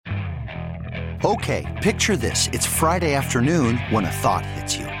Okay, picture this. It's Friday afternoon when a thought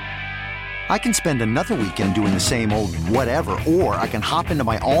hits you. I can spend another weekend doing the same old whatever, or I can hop into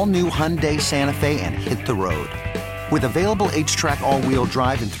my all-new Hyundai Santa Fe and hit the road. With available H-Track all-wheel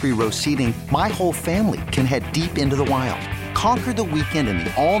drive and 3-row seating, my whole family can head deep into the wild. Conquer the weekend in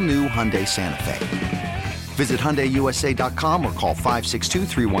the all-new Hyundai Santa Fe. Visit HyundaiUSA.com or call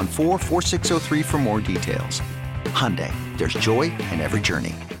 562-314-4603 for more details. Hyundai, there's joy in every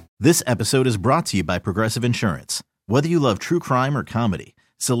journey. This episode is brought to you by Progressive Insurance. Whether you love true crime or comedy,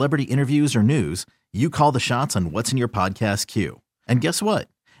 celebrity interviews or news, you call the shots on what's in your podcast queue. And guess what?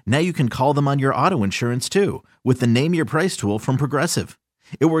 Now you can call them on your auto insurance too with the Name Your Price tool from Progressive.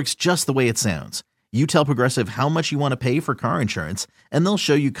 It works just the way it sounds. You tell Progressive how much you want to pay for car insurance, and they'll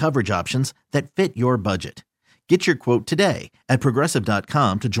show you coverage options that fit your budget. Get your quote today at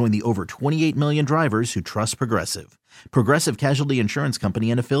Progressive.com to join the over 28 million drivers who trust Progressive. Progressive Casualty Insurance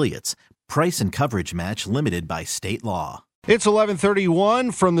Company and Affiliates. Price and coverage match limited by state law. It's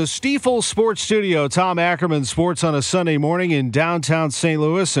 11:31 from the Stifel Sports Studio. Tom Ackerman, Sports on a Sunday morning in downtown St.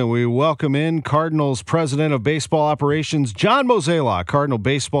 Louis, and we welcome in Cardinals President of Baseball Operations, John Mozeliak. Cardinal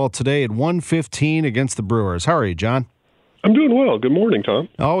baseball today at 1:15 against the Brewers. How are you, John? I'm doing well. Good morning, Tom.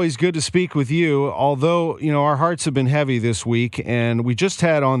 Always good to speak with you, although, our hearts have been heavy this week, and we just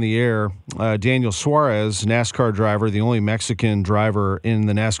had on the air Daniel Suarez, NASCAR driver, the only Mexican driver in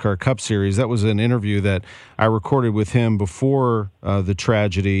the NASCAR Cup Series. That was an interview that I recorded with him before the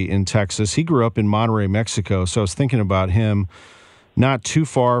tragedy in Texas. He grew up in Monterrey, Mexico, so I was thinking about him not too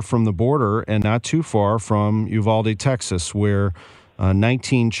far from the border and not too far from Uvalde, Texas, where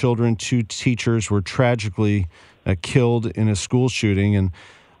 19 children, 2 teachers were tragically killed in a school shooting. And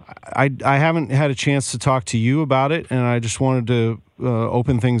I haven't had a chance to talk to you about it, and I just wanted to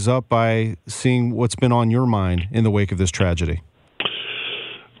open things up by seeing what's been on your mind in the wake of this tragedy.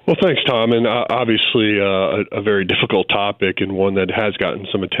 Well, thanks, Tom. And obviously a very difficult topic, and one that has gotten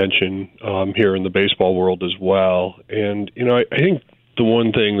some attention here in the baseball world as well. And, I think the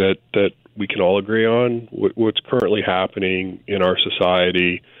one thing that we can all agree on, what's currently happening in our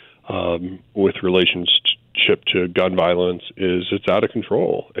society with relationship to gun violence, is it's out of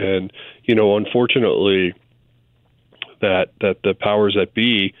control. And, unfortunately, that the powers that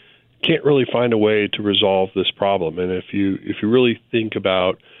be can't really find a way to resolve this problem. And if you really think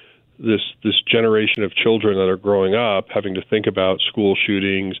about this generation of children that are growing up, having to think about school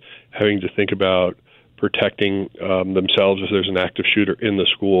shootings, having to think about protecting themselves if there's an active shooter in the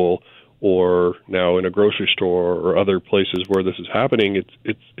school, or now in a grocery store or other places where this is happening, it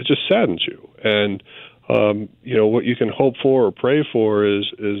just saddens you. And what you can hope for or pray for is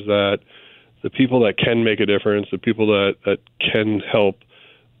that the people that can make a difference, the people that can help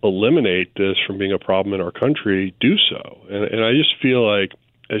eliminate this from being a problem in our country, do so. And I just feel like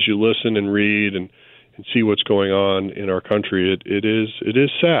as you listen and read and see what's going on in our country, it is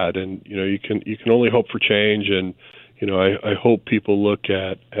sad. And you can only hope for change. And I hope people look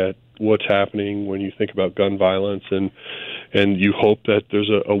at what's happening when you think about gun violence, and you hope that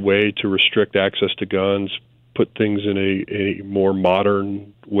there's a way to restrict access to guns, put things in a more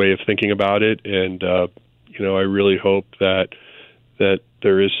modern way of thinking about it. And, I really hope that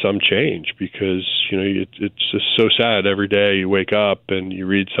there is some change, because, it's just so sad. Every day you wake up and you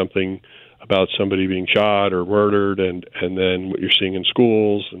read something about somebody being shot or murdered, and then what you're seeing in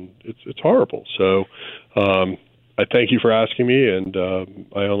schools, and it's horrible. So, I thank you for asking me, and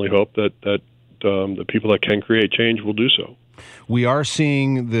I only hope that the people that can create change will do so. We are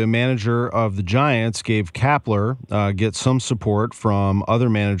seeing the manager of the Giants, Gabe Kapler, get some support from other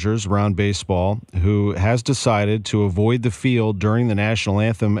managers around baseball, who has decided to avoid the field during the national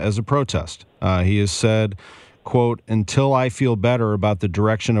anthem as a protest. He has said, quote, "until I feel better about the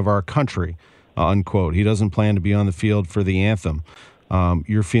direction of our country," unquote. He doesn't plan to be on the field for the anthem.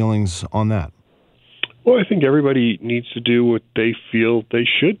 Your feelings on that? Well, I think everybody needs to do what they feel they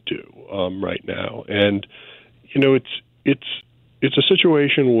should do right now. And, it's a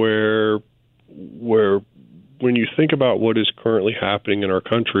situation where when you think about what is currently happening in our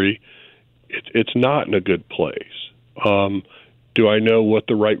country, it's not in a good place. Do I know what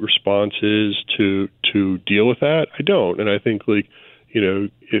the right response is to deal with that? I don't. And I think,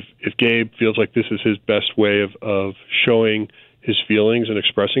 if Gabe feels like this is his best way of showing his feelings and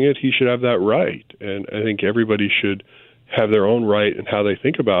expressing it, he should have that right. And I think everybody should have their own right in how they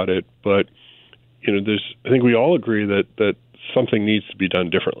think about it. But, I think we all agree that something needs to be done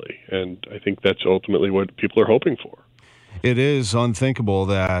differently. And I think that's ultimately what people are hoping for. It is unthinkable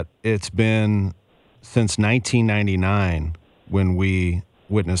that it's been since 1999 when we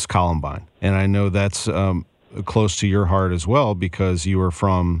witnessed Columbine. And I know that's close to your heart as well, because you were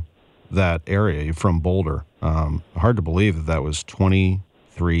from that area. You're from Boulder. Hard to believe that was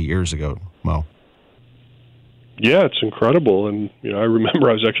 23 years ago, Mo. Yeah, it's incredible. And, I remember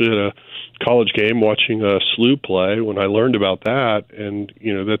I was actually at a college game watching a SLU play when I learned about that. And,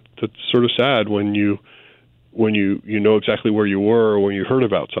 that's sort of sad when you know exactly where you were when you heard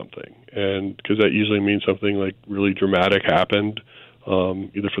about something. And because that usually means something like really dramatic happened,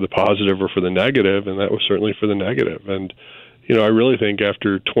 either for the positive or for the negative. And that was certainly for the negative. And, I really think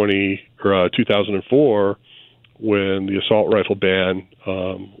after 2004, when the assault rifle ban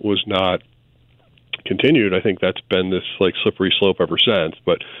was not continued, I think that's been this like slippery slope ever since.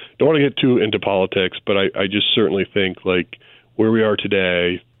 But don't want to get too into politics, but I just certainly think like where we are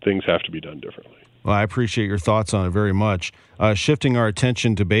today, things have to be done differently. Well, I appreciate your thoughts on it very much. Shifting our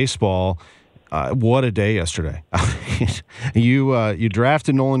attention to baseball, what a day yesterday. You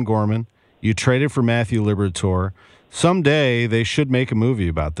drafted Nolan Gorman. You traded for Matthew Liberatore. Someday they should make a movie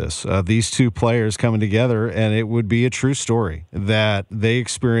about this. These two players coming together, and it would be a true story that they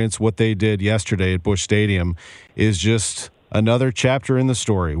experienced what they did yesterday at Busch Stadium is just another chapter in the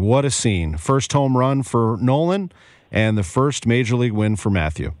story. What a scene. First home run for Nolan and the first major league win for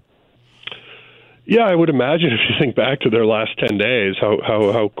Matthew. Yeah, I would imagine if you think back to their last 10 days,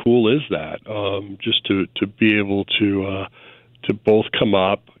 how cool is that? Just to be able to both come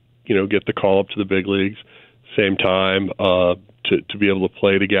up, get the call up to the big leagues, same time, to be able to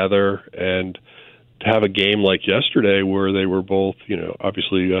play together and to have a game like yesterday where they were both,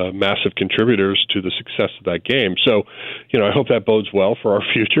 obviously massive contributors to the success of that game. So, I hope that bodes well for our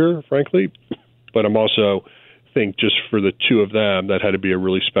future, frankly. But I'm also think just for the two of them, that had to be a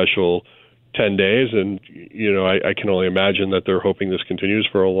really special 10 days. And, I can only imagine that they're hoping this continues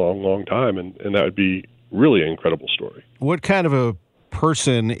for a long, long time. And that would be really an incredible story. What kind of a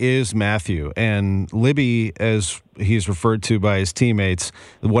person is Matthew? And Libby, as he's referred to by his teammates,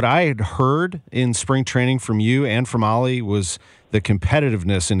 what I had heard in spring training from you and from Ollie was the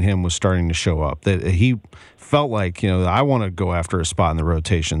competitiveness in him was starting to show up, that he felt like, I want to go after a spot in the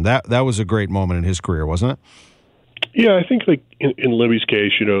rotation. That was a great moment in his career, wasn't it? Yeah, I think like in Libby's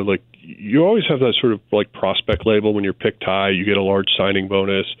case, like you always have that sort of like prospect label when you're picked high, you get a large signing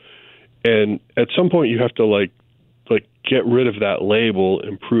bonus. And at some point you have to like get rid of that label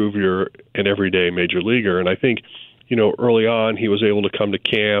and prove you're an everyday major leaguer. And I think, early on he was able to come to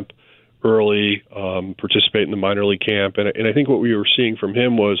camp early, participate in the minor league camp. And I think what we were seeing from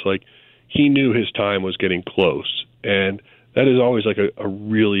him was like he knew his time was getting close. And that is always like a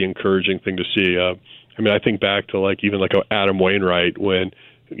really encouraging thing to see. I think back to like even like Adam Wainwright when,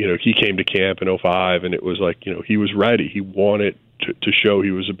 he came to camp in 2005 and it was like, he was ready. He wanted to show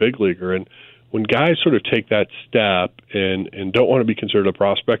he was a big leaguer. And when guys sort of take that step and don't want to be considered a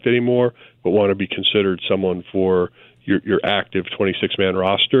prospect anymore, but want to be considered someone for your active 26-man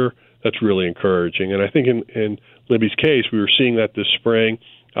roster, that's really encouraging. And I think in Libby's case, we were seeing that this spring.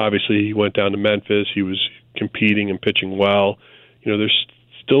 Obviously, he went down to Memphis. He was competing and pitching well. There's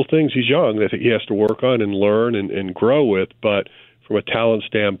still things, he's young, that he has to work on and learn and grow with. But from a talent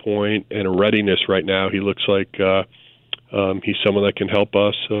standpoint and a readiness right now, he looks like he's someone that can help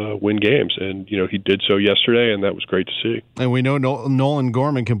us win games. And, he did so yesterday, and that was great to see. And we know Nolan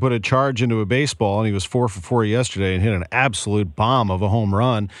Gorman can put a charge into a baseball, and he was 4 for 4 yesterday and hit an absolute bomb of a home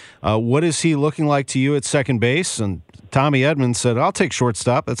run. What is he looking like to you at second base? And Tommy Edman said, I'll take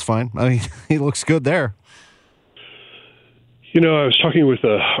shortstop. That's fine. He looks good there. I was talking with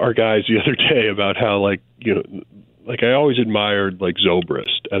our guys the other day about how, I always admired,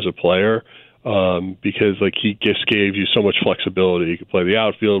 Zobrist as a player. Because he just gave you so much flexibility. You could play the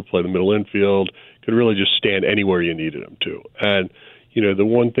outfield, play the middle infield, could really just stand anywhere you needed him to. And, the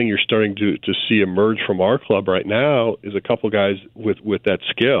one thing you're starting to see emerge from our club right now is a couple guys with that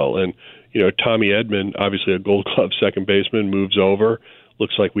skill. And, Tommy Edman, obviously a Gold Glove second baseman, moves over.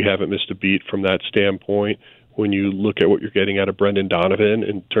 Looks like we haven't missed a beat from that standpoint. When you look at what you're getting out of Brendan Donovan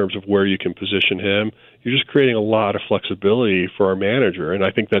in terms of where you can position him, you're just creating a lot of flexibility for our manager. And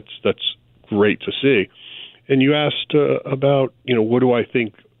I think that's great to see. And you asked about, what do I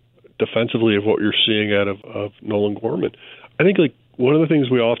think defensively of what you're seeing out of Nolan Gorman? I think one of the things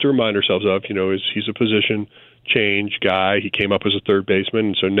we all have to remind ourselves of, is he's a position change guy. He came up as a third baseman,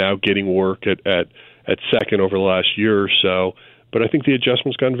 and so now getting work at second over the last year or so. But I think the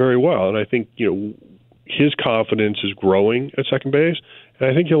adjustment's gone very well. And I think, his confidence is growing at second base, and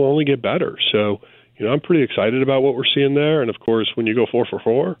I think he'll only get better. So, I'm pretty excited about what we're seeing there. And of course, when you go 4 for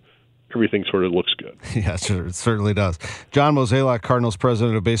 4, everything sort of looks good. Yeah, sure, it certainly does. John Mozeliak, Cardinals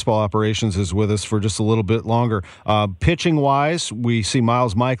president of baseball operations, is with us for just a little bit longer. Pitching-wise, we see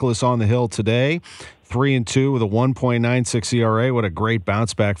Miles Mikolas on the hill today. 3-2 with a 1.96 ERA. What a great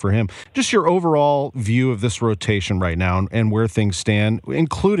bounce back for him. Just your overall view of this rotation right now and where things stand,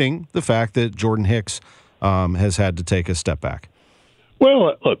 including the fact that Jordan Hicks has had to take a step back.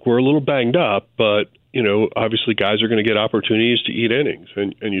 Well, look, we're a little banged up, but obviously guys are going to get opportunities to eat innings,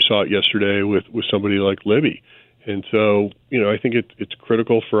 and you saw it yesterday with somebody like Libby. And so, I think it's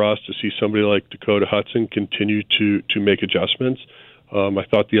critical for us to see somebody like Dakota Hudson continue to make adjustments. I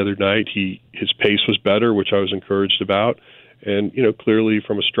thought the other night his pace was better, which I was encouraged about. And, clearly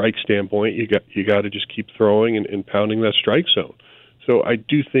from a strike standpoint, you got to just keep throwing and pounding that strike zone. So I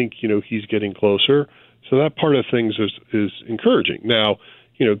do think, he's getting closer. So that part of things is encouraging. Now,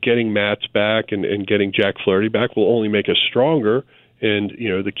 getting Matz back and getting Jack Flaherty back will only make us stronger. And,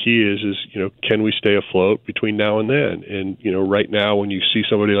 the key is can we stay afloat between now and then? And, right now when you see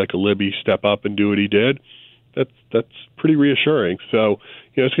somebody like a Libby step up and do what he did, that's pretty reassuring. So,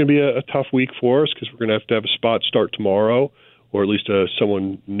 it's going to be a tough week for us because we're going to have a spot start tomorrow, or at least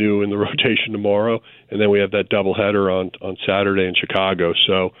someone new in the rotation tomorrow. And then we have that doubleheader on Saturday in Chicago.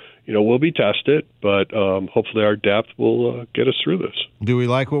 So, we'll be tested, but hopefully our depth will get us through this. Do we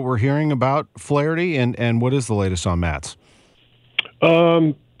like what we're hearing about Flaherty, and what is the latest on Matz?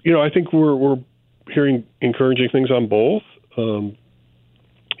 I think we're hearing encouraging things on both.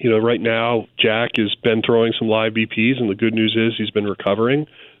 Right now Jack has been throwing some live BPs, and the good news is he's been recovering,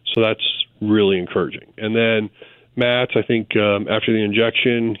 so that's really encouraging. And then Matz, I think after the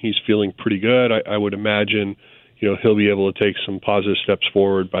injection, he's feeling pretty good. I would imagine he'll be able to take some positive steps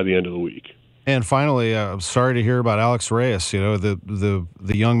forward by the end of the week. And finally, I'm sorry to hear about Alex Reyes. The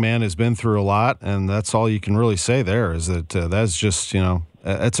young man has been through a lot, and that's all you can really say there is that that's just,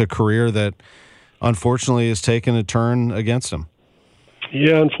 that's a career that unfortunately has taken a turn against him.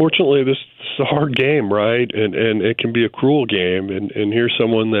 Yeah, unfortunately, this is a hard game, right? And it can be a cruel game. And here's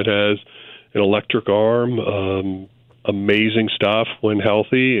someone that has an electric arm, amazing stuff when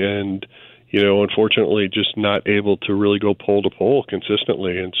healthy, and unfortunately just not able to really go pole to pole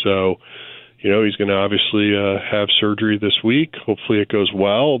consistently. And so, he's going to obviously have surgery this week. Hopefully it goes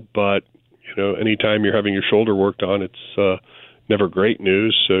well, but, anytime you're having your shoulder worked on, it's never great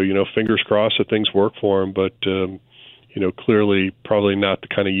news. So, fingers crossed that things work for him, but, clearly probably not the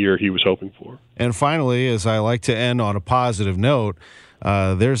kind of year he was hoping for. And finally, as I like to end on a positive note,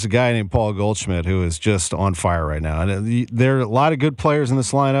 there's a guy named Paul Goldschmidt who is just on fire right now. And there are a lot of good players in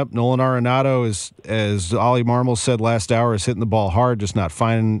this lineup. Nolan Arenado, as Ollie Marmol said last hour, is hitting the ball hard, just not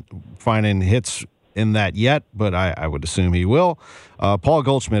finding hits in that yet, but I would assume he will. Paul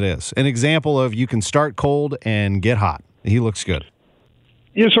Goldschmidt is an example of you can start cold and get hot. He looks good.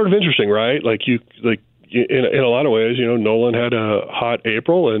 Yeah, it's sort of interesting, right? In a lot of ways, Nolan had a hot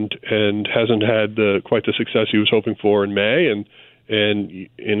April and hasn't had quite the success he was hoping for in May, and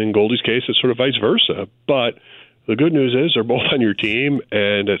in Goldie's case, it's sort of vice versa. But the good news is they're both on your team,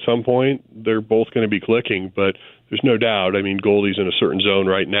 and at some point they're both going to be clicking. But there's no doubt. I mean, Goldie's in a certain zone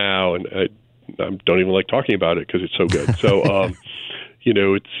right now, and I don't even like talking about it because it's so good. So,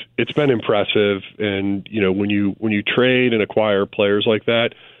 it's been impressive. And when you trade and acquire players like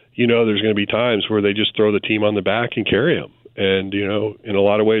that, there's going to be times where they just throw the team on the back and carry them. And in a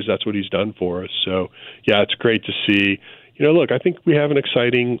lot of ways, that's what he's done for us. So, yeah, it's great to see. Look, I think we have an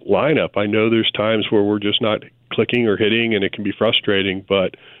exciting lineup. I know there's times where we're just not clicking or hitting, and it can be frustrating,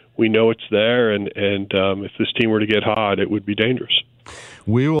 but we know it's there, and if this team were to get hot, it would be dangerous.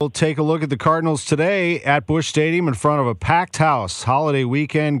 We will take a look at the Cardinals today at Busch Stadium in front of a packed house. Holiday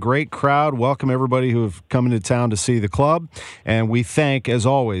weekend, great crowd. Welcome everybody who have come into town to see the club. And we thank, as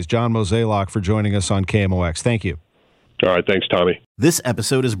always, John Mozeliak for joining us on KMOX. Thank you. All right, thanks, Tommy. This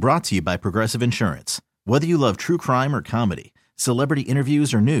episode is brought to you by Progressive Insurance. Whether you love true crime or comedy, celebrity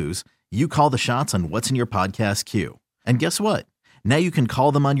interviews or news, you call the shots on what's in your podcast queue. And guess what? Now you can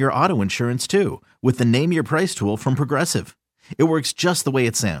call them on your auto insurance too with the Name Your Price tool from Progressive. It works just the way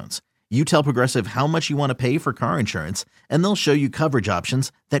it sounds. You tell Progressive how much you want to pay for car insurance, and they'll show you coverage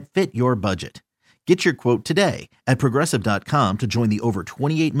options that fit your budget. Get your quote today at Progressive.com to join the over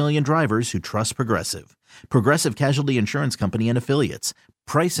 28 million drivers who trust Progressive. Progressive Casualty Insurance Company and Affiliates.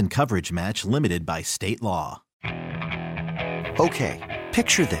 Price and coverage match limited by state law. Okay,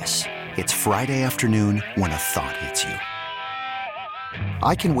 picture this. It's Friday afternoon when a thought hits you.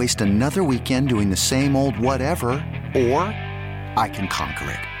 I can waste another weekend doing the same old whatever, or I can conquer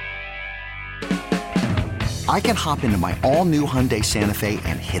it. I can hop into my all-new Hyundai Santa Fe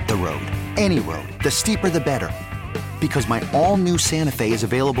and hit the road. Any road. The steeper, the better. Because my all-new Santa Fe is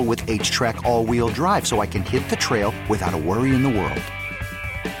available with H-Track all-wheel drive, so I can hit the trail without a worry in the world.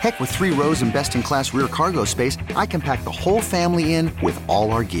 Heck, with 3 rows and best-in-class rear cargo space, I can pack the whole family in with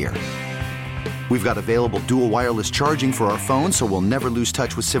all our gear. We've got available dual wireless charging for our phones, so we'll never lose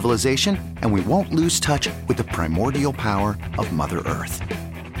touch with civilization, and we won't lose touch with the primordial power of Mother Earth.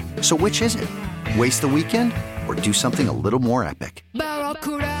 So which is it? Waste the weekend or do something a little more epic?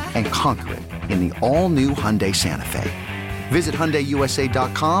 And conquer it in the all-new Hyundai Santa Fe. Visit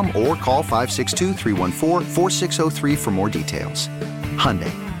HyundaiUSA.com or call 562-314-4603 for more details.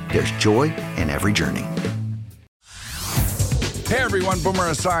 Hyundai, there's joy in every journey. Hey everyone, Boomer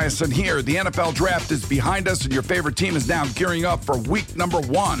Esiason here. The NFL Draft is behind us and your favorite team is now gearing up for week number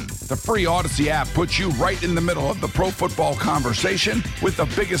 1. The free Odyssey app puts you right in the middle of the pro football conversation with the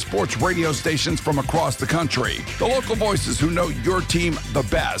biggest sports radio stations from across the country. The local voices who know your team the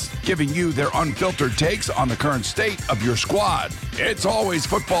best, giving you their unfiltered takes on the current state of your squad. It's always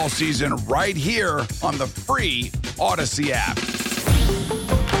football season right here on the free Odyssey app.